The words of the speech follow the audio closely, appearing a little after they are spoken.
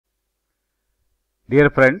Dear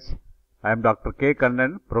friends, I am Dr. K.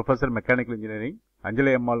 Kannan, Professor Mechanical Engineering,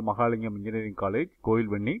 Anjali Ammal Mahalingam Engineering College,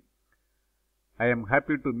 Koilvanni. I am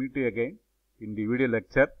happy to meet you again in the video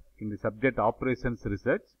lecture in the subject Operations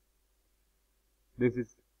Research. This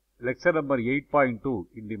is lecture number 8.2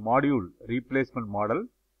 in the module Replacement Model.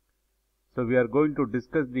 So, we are going to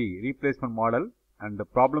discuss the replacement model and the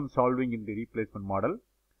problem solving in the replacement model.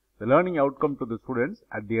 The learning outcome to the students: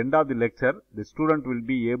 at the end of the lecture, the student will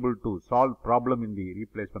be able to solve problem in the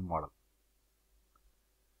replacement model.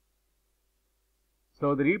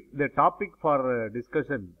 So, the topic for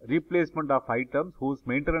discussion: replacement of items whose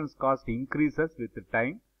maintenance cost increases with the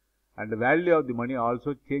time and the value of the money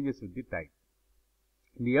also changes with the time.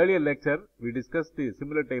 In the earlier lecture, we discussed the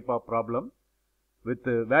similar type of problem with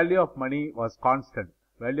the value of money was constant.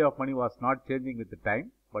 Value of money was not changing with the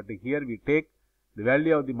time, but here we take the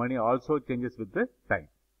value of the money also changes with the time.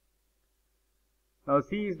 Now,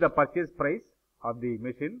 C is the purchase price of the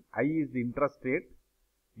machine, I is the interest rate,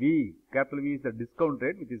 V, capital V is the discount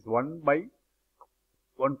rate, which is 1 by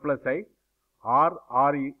 1 plus I, R,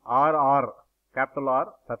 capital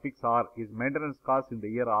R, suffix R is maintenance cost in the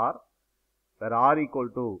year R, where R equal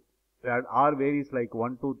to, where R varies like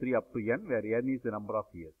 1, 2, 3 up to N, where N is the number of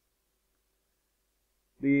years.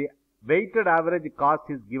 The weighted average cost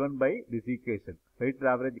is given by this equation. Weighted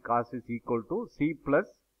average cost is equal to C plus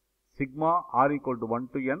sigma R equal to 1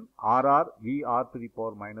 to N RR VR to the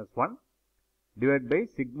power minus 1 divided by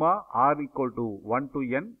sigma R equal to 1 to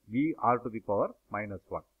N VR to the power minus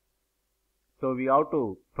 1. So, we have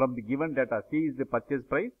to, from the given data, C is the purchase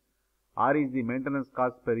price, R is the maintenance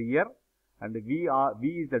cost per year, and V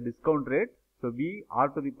is the discount rate. So, V R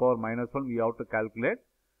to the power minus 1 we have to calculate.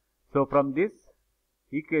 So, from this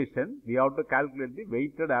equation we have to calculate the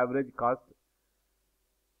weighted average cost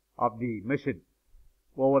of the machine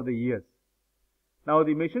over the years. Now,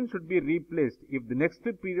 the machine should be replaced if the next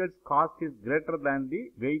period's cost is greater than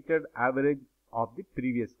the weighted average of the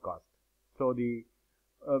previous cost. So, the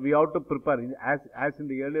we have to prepare, as in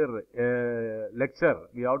the earlier lecture,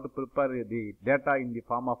 we have to prepare the data in the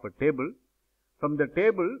form of a table. From the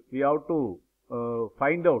table we have to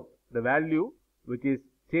find out the value which is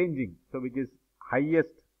changing, so which is highest,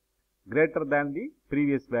 greater than the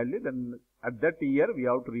previous value, then at that year we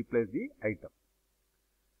have to replace the item.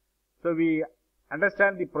 So, we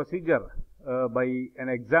understand the procedure by an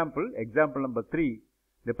example. Example number 3,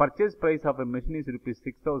 the purchase price of a machine is rupees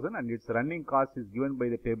 6,000 and its running cost is given by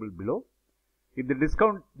the table below. If the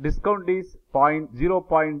discount is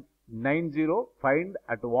 0.90, find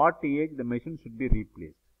at what age the machine should be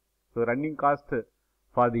replaced. So, running cost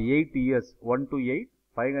for the 8 years 1 to 8,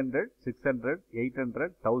 500, 600,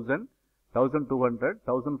 800, 1000, 1200,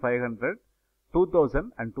 1500,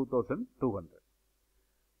 2000 and 2200.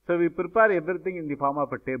 So, we prepare everything in the form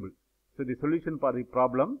of a table. So, the solution for the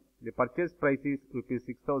problem: the purchase price is rupees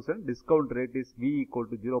 6,000, discount rate is V equal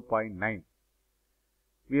to 0.9.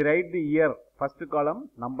 We write the year, first column,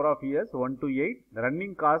 number of years 1 to 8, the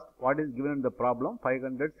running cost, what is given in the problem: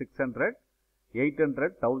 500, 600,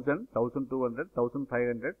 800, 1000, 1200,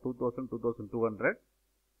 1500, 2000, 2200.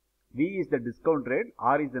 V is the discount rate,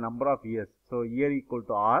 R is the number of years. So, year equal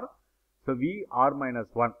to R. So, V R minus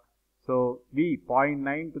 1. So, V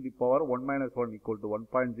 0.9 to the power 1 minus 1 equal to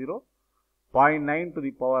 1.0, 0.9 to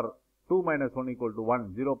the power 2 minus 1 equal to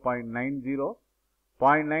 1, 0.90,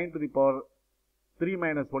 0.9 to the power 3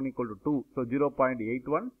 minus 1 equal to 2, so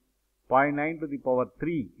 0.81, 0.9 to the power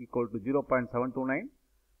 3 equal to 0.729,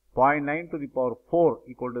 0.9 to the power 4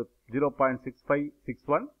 equal to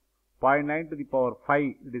 0.6561, 0.9 to the power 5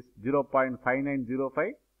 it is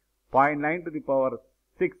 0.5905, 0.9 to the power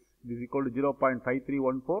 6 is equal to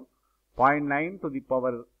 0.5314, 0.9 to the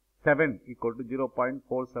power 7 equal to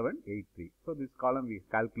 0.4783. So, this column we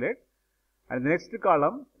calculate, and the next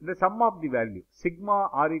column the sum of the value sigma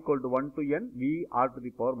R equal to 1 to N V R to the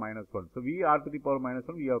power minus 1. So, V R to the power minus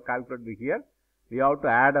 1 we have calculated here, we have to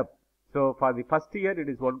add up. So, for the first year it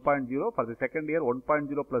is 1.0, for the second year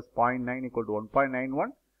 1.0 plus 0.9 equal to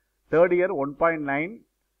 1.91, third year 1.9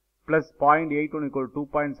 plus 0.81 equal to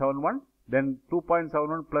 2.71, then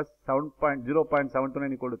 2.71 plus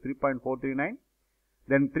 0.729 equal to 3.439,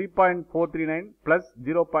 then 3.439 plus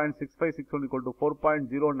 0.6561 equal to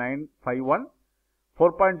 4.0951,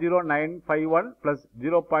 4.0951 plus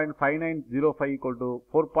 0.5905 equal to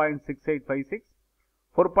 4.6856,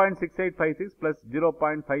 4.6856 plus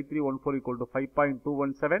 0.5314 equal to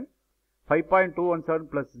 5.217, 5.217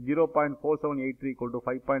 plus 0.4783 equal to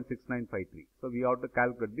 5.6953. So, we have to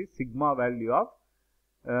calculate the sigma value of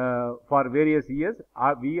for various years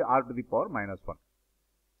V R to the power minus 1.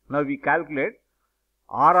 Now, we calculate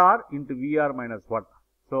RR into VR minus 1.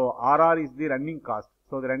 So RR is the running cost.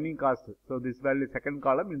 So the running cost, so this value second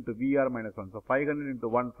column into VR minus 1. So 500 into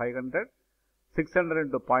 1, 500. 600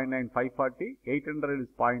 into 0.9, 540. 800 is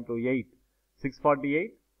 0.28,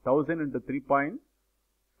 648. 1000 into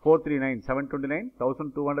 3.439, 729.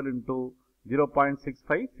 1200 into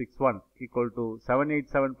 0.6561 equal to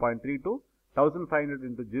 787.32. 1500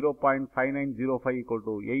 into 0.5905 equal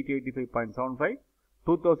to 885.75.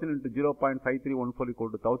 2000 into 0.5314 equal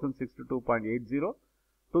to 1062.80.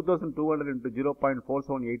 2200 into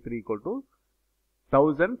 0.4783 equal to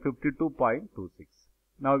 1052.26.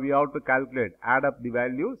 Now we have to calculate, add up the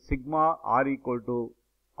value sigma r equal to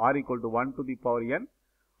 1 to the power n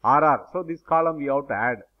RR. So this column we have to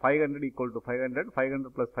add 500 equal to 500,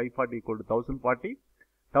 500 plus 540 equal to 1040,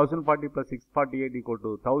 1040 plus 648 equal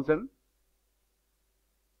to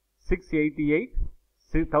 1688,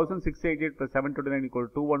 1688 plus 729 equal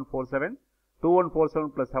to 2147,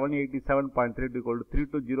 2147 plus 787.32 equal to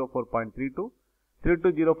 3204.32,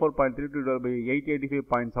 3204.32 divided by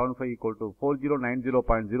 885.75 equal to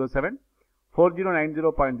 4090.07,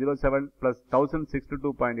 4090.07 plus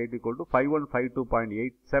 1062.8 equal to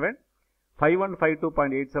 5152.87,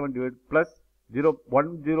 5152.87 divided plus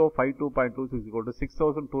 1052.26 equal to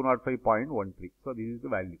 6205.13. So this is the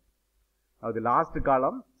value. Now the last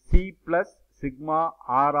column, C plus sigma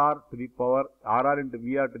RR to the power RR into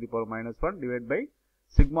VR to the power minus 1 divided by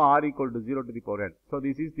sigma R equal to 0 to the power n. So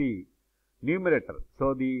this is the numerator.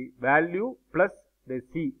 So the value plus the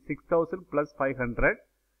C, 6000 plus 500,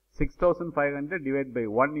 6500 divided by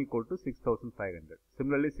 1 equal to 6500.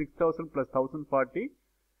 Similarly, 6000 plus 1040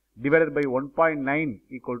 divided by 1.9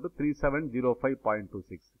 equal to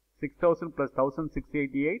 3705.26. 6000 plus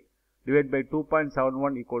 1688 divided by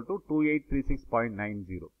 2.71 equal to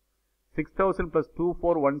 2836.90. 6000 plus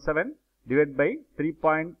 2417 divided by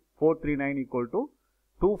 3.439 equal to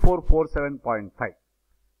 2447.5.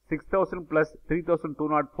 6000 plus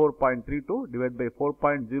 3204.32 divided by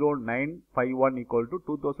 4.0951 equal to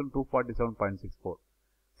 2247.64.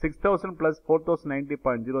 6000 plus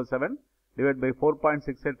 4090.07 divided by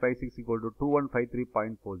 4.6856 equal to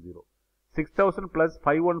 2153.40. 6000 plus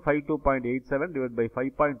 5152.87 divided by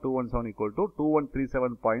 5.217 equal to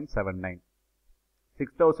 2137.79.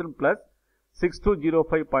 6000 plus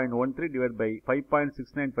 6205.13 divided by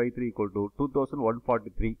 5.6953 equal to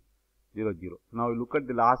 2143.00. Now look at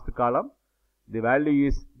the last column. The value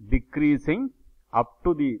is decreasing up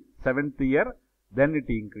to the 7th year, then it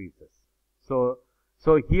increases. So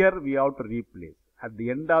here we have to replace. At the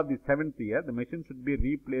end of the 7th year, the machine should be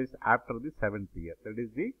replaced after the 7th year. That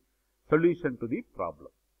is the solution to the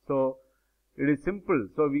problem. So it is simple.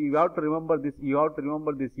 So you have to remember this. You have to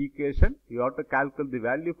remember this equation. You have to calculate the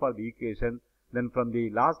value for the equation. Then from the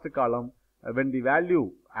last column, when the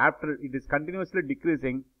value after it is continuously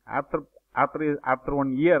decreasing, after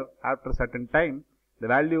 1 year, after certain time, the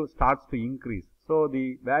value starts to increase. So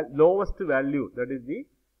the lowest value, that is the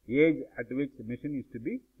age at which the machine is to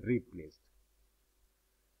be replaced.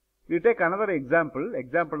 We take another example.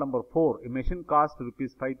 Example number 4. A machine cost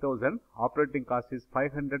rupees 5000. Operating cost is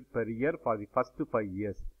 500 per year for the first 5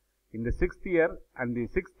 years. In the 6th year and the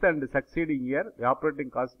 6th and succeeding year, the operating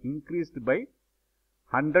cost increased by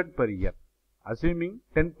 100 per year. Assuming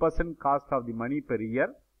 10% cost of the money per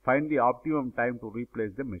year, find the optimum time to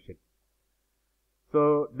replace the machine.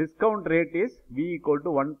 So discount rate is V equal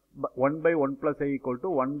to 1 by 1 plus I equal to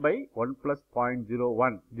 1 by 1 plus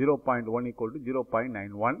 0.01, 0.1 equal to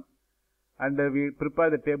 0.91. And we prepare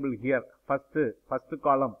the table here. First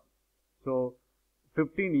column. So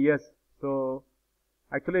 15 years. So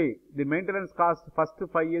actually the maintenance cost first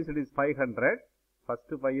 5 years it is 500. First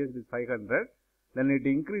 5 years it is 500. Then it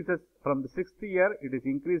increases from the 6th year, it is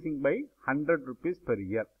increasing by 100 rupees per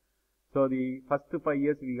year. So the first 5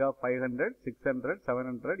 years we have 500, 600,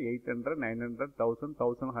 700, 800, 900, 1000,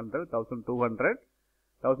 1100, 1200,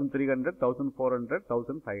 1300, 1400,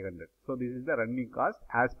 1500. So this is the running cost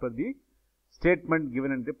as per the statement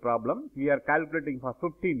given in the problem. We are calculating for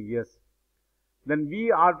 15 years. Then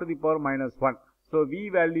VR to the power minus 1. So V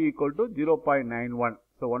value equal to 0.91.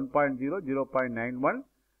 So 1.0, 0.91.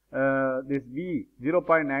 This V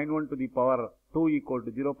 0.91 to the power 2 equal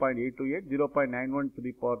to 0.828, 0.91 to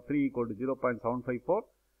the power 3 equal to 0.754,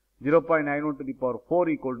 0.91 to the power 4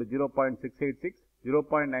 equal to 0.686,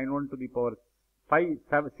 0.91 to the power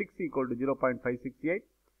 6 equal to 0.568,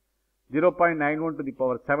 0.91 to the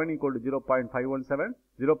power 7 equal to 0.517,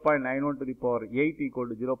 0.91 to the power 8 equal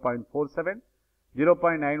to 0.47,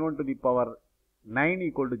 0.91 to the power 9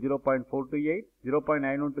 equal to 0.428,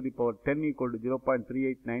 0.91 to the power 10 equal to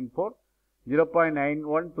 0.3894,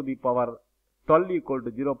 0.91 to the power 12 equal to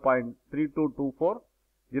 0.3224,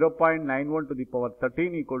 0.91 to the power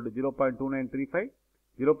 13 equal to 0.2935,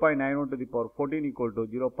 0.91 to the power 14 equal to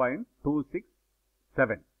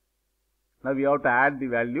 0.267. Now we have to add the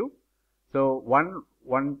value. So 1.0,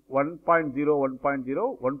 1.0,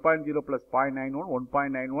 1.0 plus 0.91,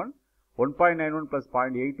 1.91, 1.91 plus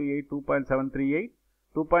 0.828, 2.738,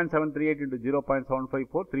 2.738 into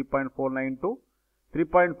 0.754, 3.492,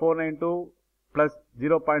 3.492 plus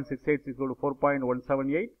 0.68 equal to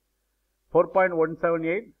 4.178,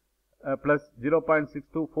 4.178 plus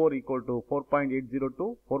 0.624 equal to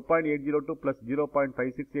 4.802, 4.802 plus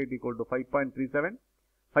 0.568 equal to 5.37,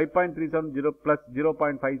 5.37 plus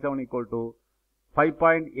 0.57 equal to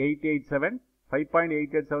 5.887,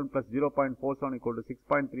 5.887 plus 0.47 equal to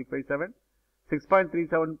 6.357,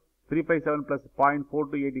 6.357 plus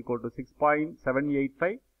 0.428 equal to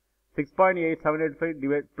 6.785, 6.8785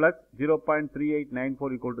 divided plus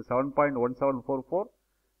 0.3894 equal to 7.1744,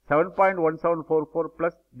 7.1744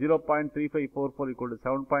 plus 0.3544 equal to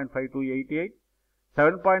 7.5288,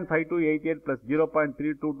 7.5288 plus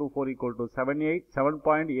 0.3224 equal to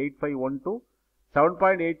 7.8512,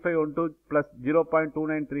 7.8512 plus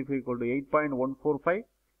 0.2935 equal to 8.145,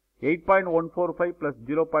 8.145 plus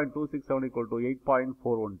 0.267 equal to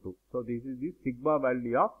 8.412. So this is the sigma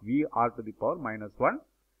value of VR to the power minus 1.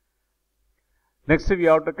 Next we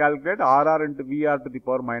have to calculate RR into VR to the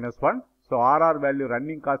power minus 1. So RR value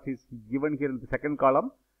running cost is given here in the second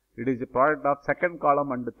column. It is the product of second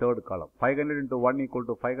column and the third column. 500 into 1 equal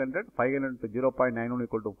to 500, 500 into 0.91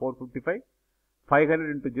 equal to 455,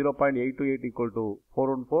 500 into 0.828 equal to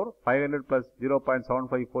 414, 500 plus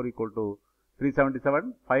 0.754 equal to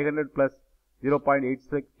 377, 500 plus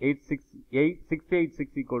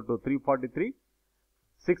 0.686 equal to 343,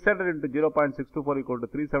 600 into 0.624 equal to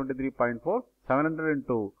 373.4, 700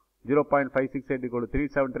 into 0.568 equal to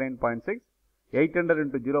 379.6, 800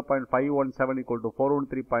 into 0.517 equal to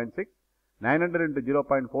 413.6, 900 into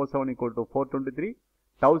 0.47 equal to 423,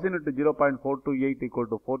 1000 into 0.428 equal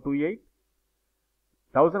to 428,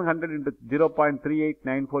 1100 into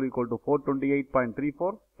 0.3894 equal to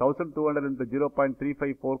 428.34, 1200 into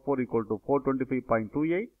 0.3544 equal to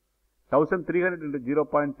 425.28, 1300 into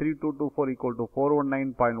 0.3224 equal to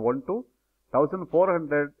 419.12,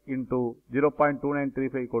 1400 into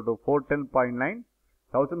 0.2935 equal to 410.9,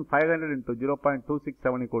 1500 into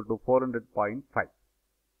 0.267 equal to 400.5.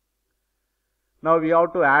 Now we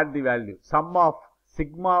have to add the value. Sum of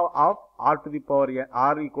sigma of r to the power n,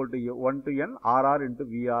 r equal to 1 to n, rr into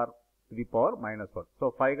VR to the power minus 1.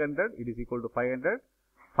 So 500, it is equal to 500.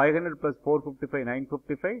 500 plus 455,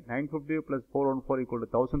 955. 955 plus 414 equal to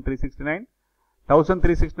 1369.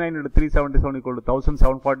 1369 into 377 equal to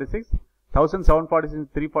 1746. 1746 into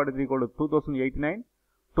 343 equal to 2089.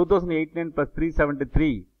 2089 plus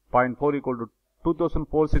 373.4 equal to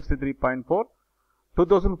 2463.4.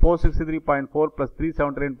 2463.4 plus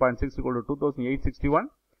 379.6 equal to 2861.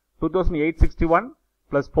 2861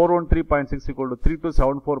 plus 413.6 equal to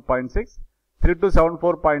 3274.6.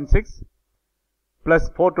 3274.6 plus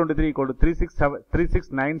 423 equal to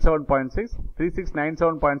 3697.6.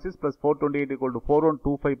 3697.6 plus 428 equal to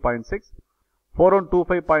 4125.6.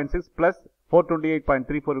 4125.6 plus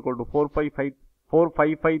 428.34 equal to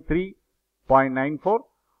 4553.94.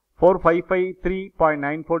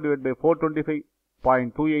 4553.94 divided by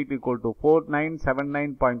 425.28 equal to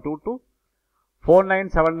 4979.22.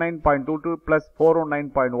 4979.22 plus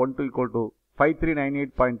 409.12 equal to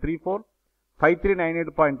 5398.34.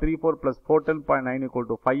 5398.34 plus 410.9 equal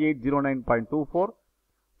to 5809.24.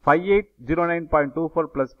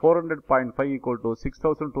 5809.24 plus 400.5 equal to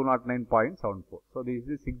 6209.74. So this is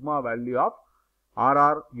the sigma value of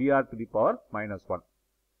RR VR to the power minus 1.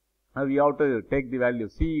 Now we have to take the value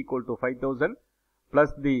C equal to 5000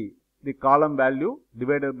 plus the column value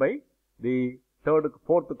divided by the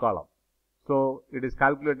fourth column. So it is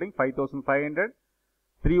calculating 5500,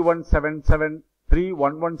 3177,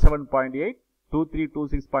 3117.8,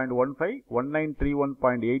 2326.15,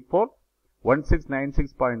 1931.84,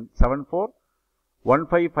 1696.74,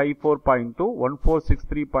 1554.2,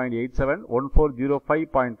 1463.87,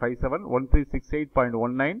 1405.57,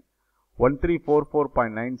 1368.19,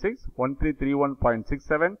 1344.96,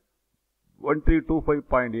 1331.67,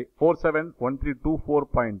 1325.47,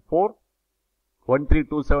 1324.4,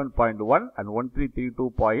 1327.1 and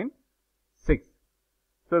 1332.6.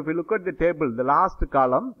 So if you look at the table, the last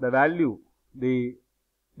column, the value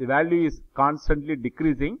is constantly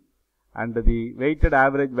decreasing, and the weighted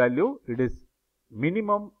average value, it is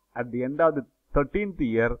minimum at the end of the 13th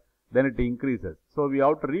year, then it increases. So we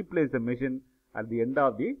have to replace the machine at the end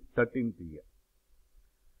of the 13th year.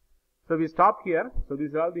 So we stop here. So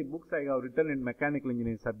these are all the books I have written in mechanical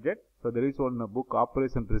engineering subject. So there is one book,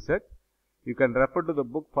 Operation Research. You can refer to the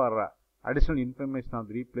book for additional information on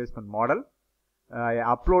the replacement model. I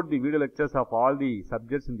upload the video lectures of all the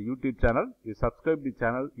subjects in the YouTube channel. You subscribe the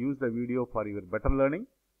channel, use the video for your better learning.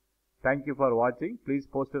 Thank you for watching. Please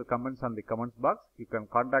post your comments on the comments box. You can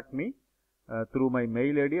contact me through my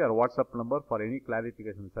mail ID or WhatsApp number for any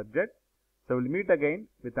clarification subject. So we'll meet again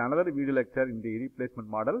with another video lecture in the replacement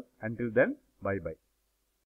model. Until then, bye bye.